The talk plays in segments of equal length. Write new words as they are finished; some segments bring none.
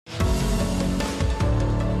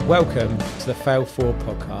Welcome to the Fail Forward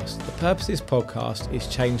podcast. The purpose of this podcast is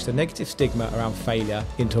change the negative stigma around failure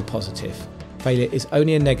into a positive. Failure is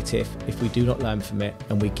only a negative if we do not learn from it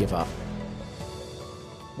and we give up.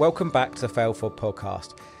 Welcome back to the Fail Forward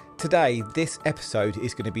podcast. Today, this episode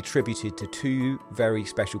is going to be tributed to two very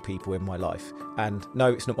special people in my life. And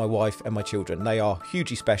no, it's not my wife and my children. They are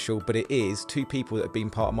hugely special, but it is two people that have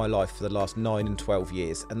been part of my life for the last 9 and 12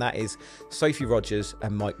 years. And that is Sophie Rogers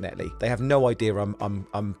and Mike Netley. They have no idea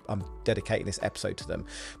I'm dedicating this episode to them.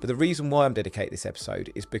 But the reason why I'm dedicating this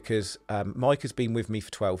episode is because Mike has been with me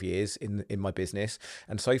for 12 years in my business,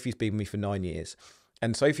 and Sophie's been with me for 9 years.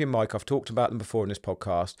 And Sophie and Mike, I've talked about them before in this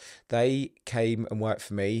podcast. They came and worked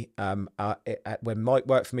for me. When Mike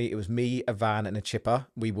worked for me, it was me, a van and a chipper.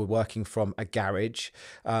 We were working from a garage.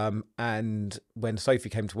 And when Sophie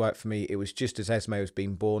came to work for me, it was just as Esme was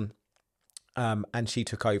being born. And she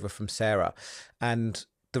took over from Sarah. And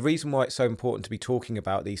the reason why it's so important to be talking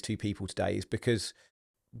about these two people today is because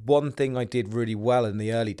one thing I did really well in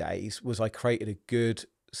the early days was I created a good,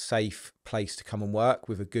 safe place to come and work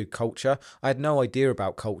with a good culture. I had no idea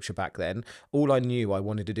about culture back then. All I knew I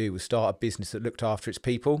wanted to do was start a business that looked after its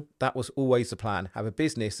people. That was always the plan. Have a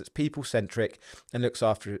business that's people-centric and looks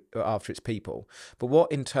after its people. But what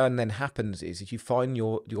in turn then happens is you find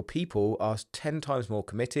your people are 10 times more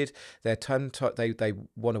committed. They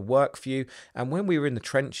want to work for you. And when we were in the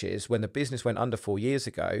trenches, when the business went under 4 years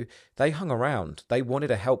ago, they hung around. They wanted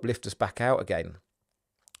to help lift us back out again.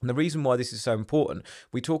 And the reason why this is so important,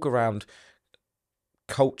 we talk around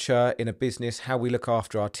culture in a business, how we look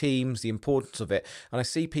after our teams, the importance of it. And I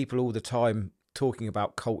see people all the time talking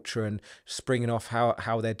about culture and springing off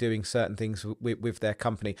how they're doing certain things with their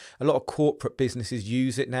company. A lot of corporate businesses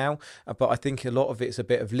use it now, but I think a lot of it's a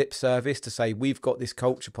bit of lip service to say we've got this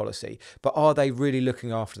culture policy, but are they really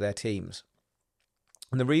looking after their teams?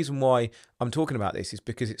 And the reason why I'm talking about this is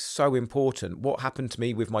because it's so important. What happened to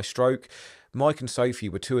me with my stroke? Mike and Sophie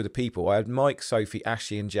were two of the people. I had Mike, Sophie,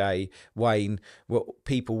 Ashley and Jay, Wayne, were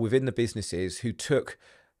people within the businesses who took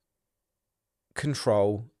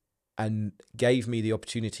control and gave me the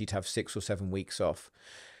opportunity to have 6 or 7 weeks off.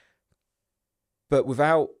 But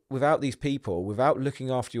without these people, without looking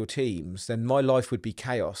after your teams, then my life would be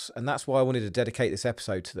chaos. And that's why I wanted to dedicate this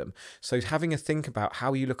episode to them. So having a think about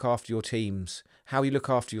how you look after your teams, how you look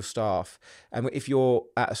after your staff. And if you're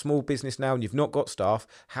at a small business now and you've not got staff,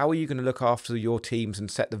 how are you going to look after your teams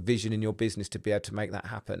and set the vision in your business to be able to make that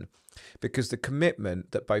happen? Because the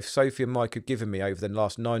commitment that both Sophie and Mike have given me over the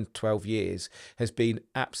last 9 to 12 years has been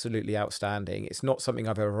absolutely outstanding. It's not something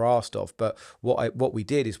I've ever asked of, but what we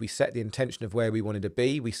did is we set the intention of where we wanted to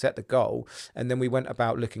be, we set the goal, and then we went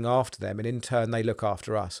about looking after them, and in turn they look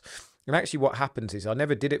after us. And actually what happens is, I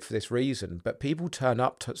never did it for this reason, but people turn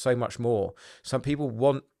up to so much more. Some people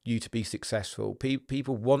want you to be successful.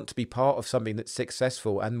 People want to be part of something that's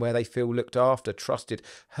successful and where they feel looked after, trusted,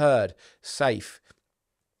 heard, safe.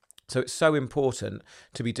 So it's so important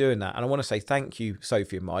to be doing that. And I want to say thank you,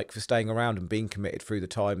 Sophie and Mike, for staying around and being committed through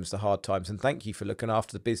the hard times. And thank you for looking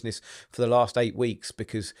after the business for the last 8 weeks,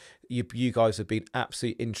 because you guys have been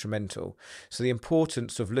absolutely instrumental. So the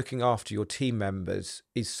importance of looking after your team members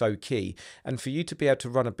is so key. And for you to be able to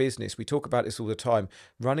run a business, we talk about this all the time,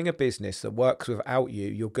 running a business that works without you,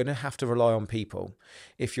 you're going to have to rely on people.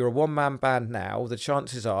 If you're a one-man band now, the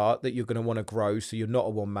chances are that you're going to want to grow, so you're not a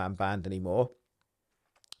one-man band anymore.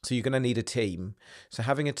 So you're going to need a team. So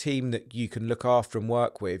having a team that you can look after and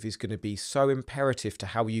work with is going to be so imperative to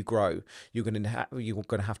how you grow. You're going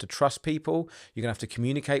to have to trust people. You're going to have to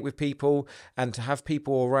communicate with people, and to have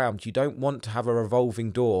people around. You don't want to have a revolving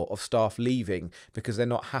door of staff leaving because they're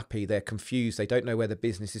not happy, they're confused, they don't know where the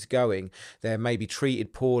business is going. They're maybe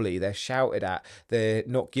treated poorly, they're shouted at, they're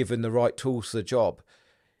not given the right tools for the job.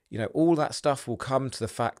 You know, all that stuff will come to the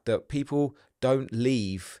fact that people don't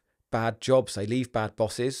leave bad jobs, they leave bad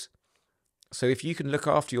bosses. So if you can look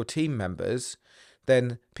after your team members,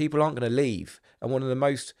 then people aren't going to leave. And one of the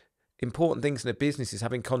most important things in a business is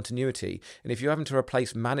having continuity. And if you're having to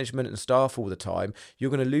replace management and staff all the time, you're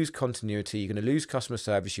going to lose continuity, you're going to lose customer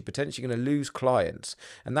service, you're potentially going to lose clients.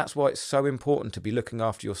 And that's why it's so important to be looking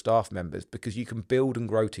after your staff members, because you can build and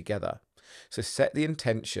grow together. So set the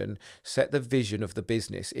intention, set the vision of the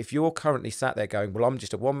business. If you're currently sat there going, well, I'm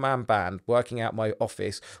just a one-man band working out my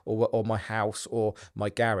office or my house or my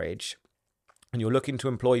garage, and you're looking to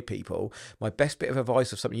employ people, my best bit of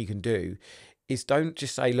advice of something you can do is don't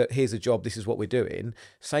just say, look, here's a job, this is what we're doing.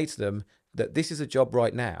 Say to them that this is a job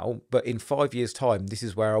right now, but in 5 years' time, this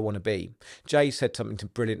is where I want to be. Jay said something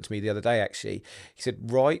brilliant to me the other day, actually. He said,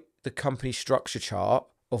 write the company structure chart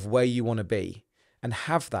of where you want to be and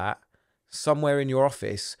have that somewhere in your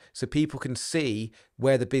office so people can see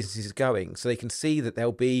where the business is going, so they can see that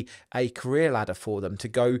there'll be a career ladder for them to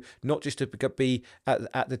go, not just to be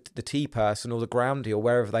at the tea person or the groundy or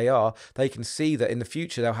wherever they are. They can see that in the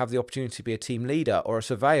future they'll have the opportunity to be a team leader or a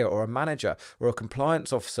surveyor or a manager or a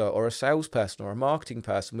compliance officer or a salesperson or a marketing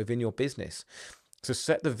person within your business. So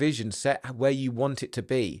set the vision, set where you want it to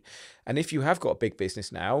be. And if you have got a big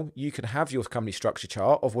business now, you can have your company structure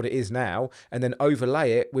chart of what it is now and then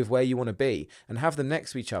overlay it with where you want to be and have them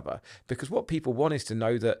next to each other. Because what people want is to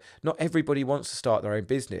know that not everybody wants to start their own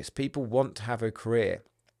business. People want to have a career.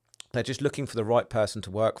 They're just looking for the right person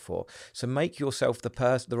to work for. So make yourself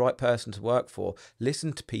the right person to work for.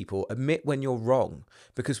 Listen to people. Admit when you're wrong,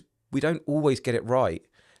 because we don't always get it right.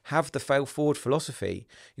 Have the fail forward philosophy.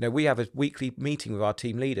 You know, we have a weekly meeting with our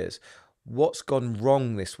team leaders. What's gone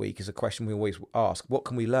wrong this week is a question we always ask. What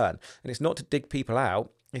can we learn? And it's not to dig people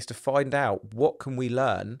out. It's to find out what can we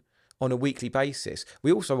learn on a weekly basis.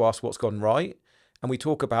 We also ask what's gone right, and we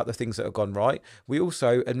talk about the things that have gone right. We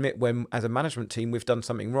also admit when, as a management team, we've done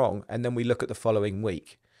something wrong, and then we look at the following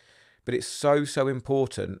week. But it's so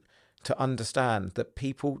important to understand that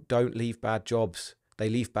people don't leave bad jobs. They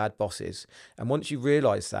leave bad bosses. And once you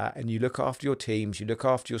realise that and you look after your teams, you look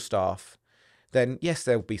after your staff, then yes,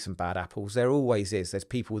 there'll be some bad apples. There always is. There's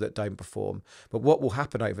people that don't perform. But what will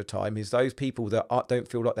happen over time is those people that don't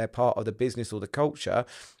feel like they're part of the business or the culture,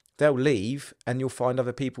 they'll leave and you'll find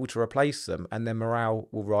other people to replace them and their morale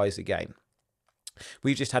will rise again.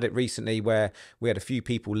 We just had it recently where we had a few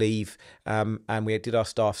people leave and we did our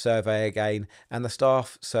staff survey again, and the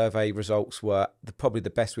staff survey results were probably the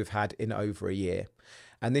best we've had in over a year.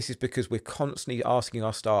 And this is because we're constantly asking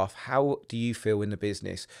our staff, how do you feel in the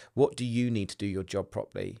business? What do you need to do your job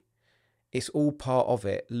properly? It's all part of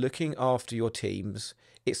it. Looking after your teams,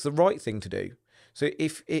 it's the right thing to do. So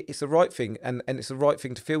if it's the right thing and it's the right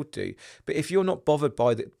thing to feel to do, but if you're not bothered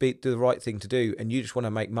by the right thing to do and you just want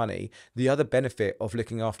to make money, the other benefit of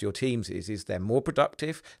looking after your teams is they're more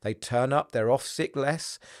productive, they turn up, they're off sick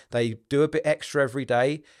less, they do a bit extra every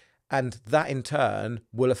day, and that in turn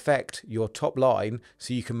will affect your top line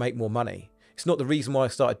so you can make more money. It's not the reason why I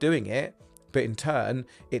started doing it, but in turn,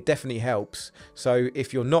 it definitely helps. So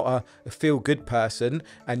if you're not a feel-good person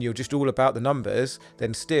and you're just all about the numbers,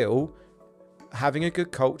 then still having a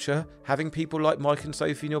good culture, having people like Mike and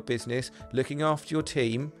Sophie in your business, looking after your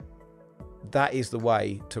team, that is the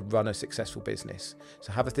way to run a successful business.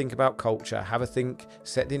 So have a think about culture, have a think,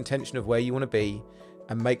 set the intention of where you want to be,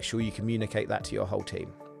 and make sure you communicate that to your whole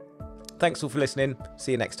team. Thanks all for listening.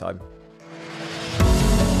 See you next time.